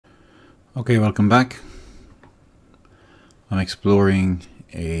Okay, welcome back. I'm exploring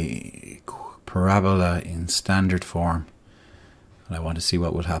a parabola in standard form, and I want to see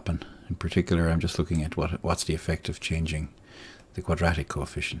what would happen. In particular, I'm just looking at what's the effect of changing the quadratic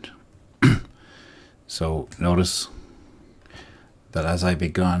coefficient. So notice that as I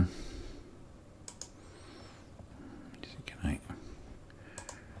began, can I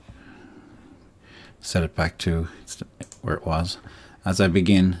set it back to where it was? As I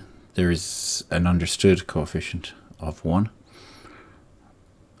begin, there is an understood coefficient of 1,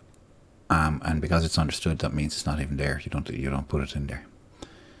 and because it's understood, that means it's not even there. You don't put it in there.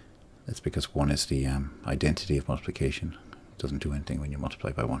 That's because 1 is the identity of multiplication. It doesn't do anything when you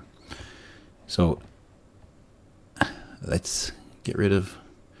multiply by 1. So let's get rid of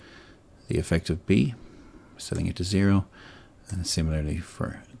the effect of b, setting it to 0, and similarly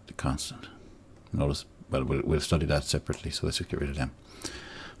for the constant. Notice, well, we'll study that separately, so let's just get rid of them.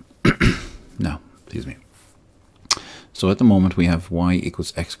 Now, excuse me. So at the moment we have y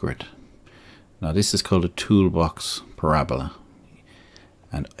equals x squared. Now this is called a toolbox parabola,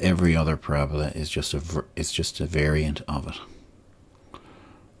 and every other parabola is just a variant of it.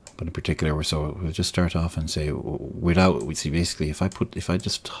 But in particular, we'll just start off and say, we see basically if I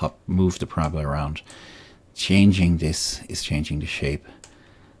just move the parabola around, changing this is changing the shape,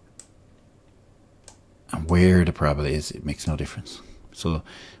 and where the parabola is, it makes no difference. So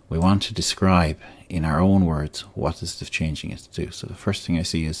we want to describe in our own words what is the changing it to do. So the first thing I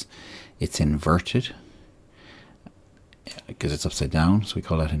see is it's inverted because it's upside down, so we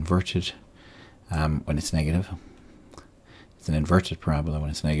call that inverted when it's negative. It's an inverted parabola when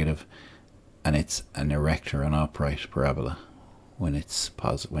it's negative, and it's an erect or an upright parabola when it's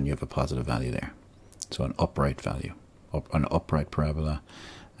when you have a positive value there. So an upright value, an upright parabola,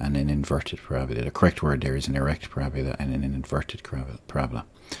 and an inverted parabola. The correct word there is an erect parabola and an inverted parabola.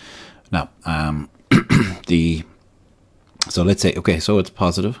 Now, so let's say, okay, so it's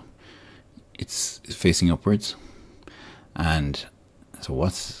positive, it's facing upwards, and so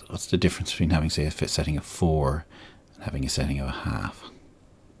what's the difference between having, say, a setting of 4 and having a setting of a half?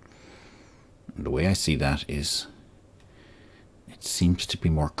 And the way I see that is, it seems to be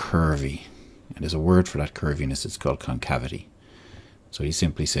more curvy, and there's a word for that curviness. It's called concavity. So you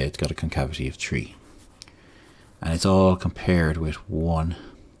simply say it's got a concavity of 3. And it's all compared with 1,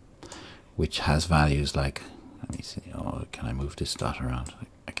 which has values like, let me see, oh, can I move this dot around?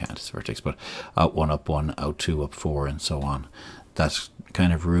 I can't, it's vertex, but out 1, up 1, out 2, up 4, and so on. That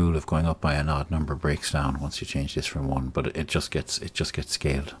kind of rule of going up by an odd number breaks down once you change this from 1, but it just gets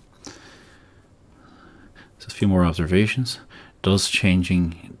scaled. So a few more observations. Does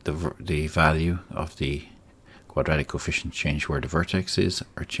changing the value of the quadratic coefficient change where the vertex is,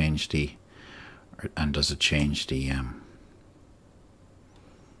 or change the, and does it change the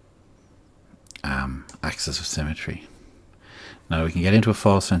axis of symmetry? Now we can get into a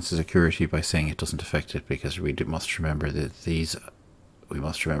false sense of security by saying it doesn't affect it, because we must remember that we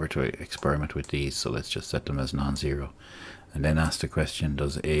must remember to experiment with these. So let's just set them as non-zero, and then ask the question: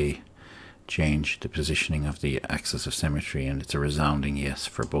 does A change the positioning of the axis of symmetry? And it's a resounding yes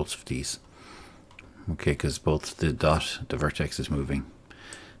for both of these. Okay, because both the vertex is moving.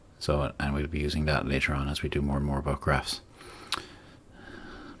 So, and we'll be using that later on as we do more and more about graphs.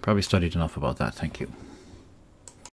 Probably studied enough about that. Thank you.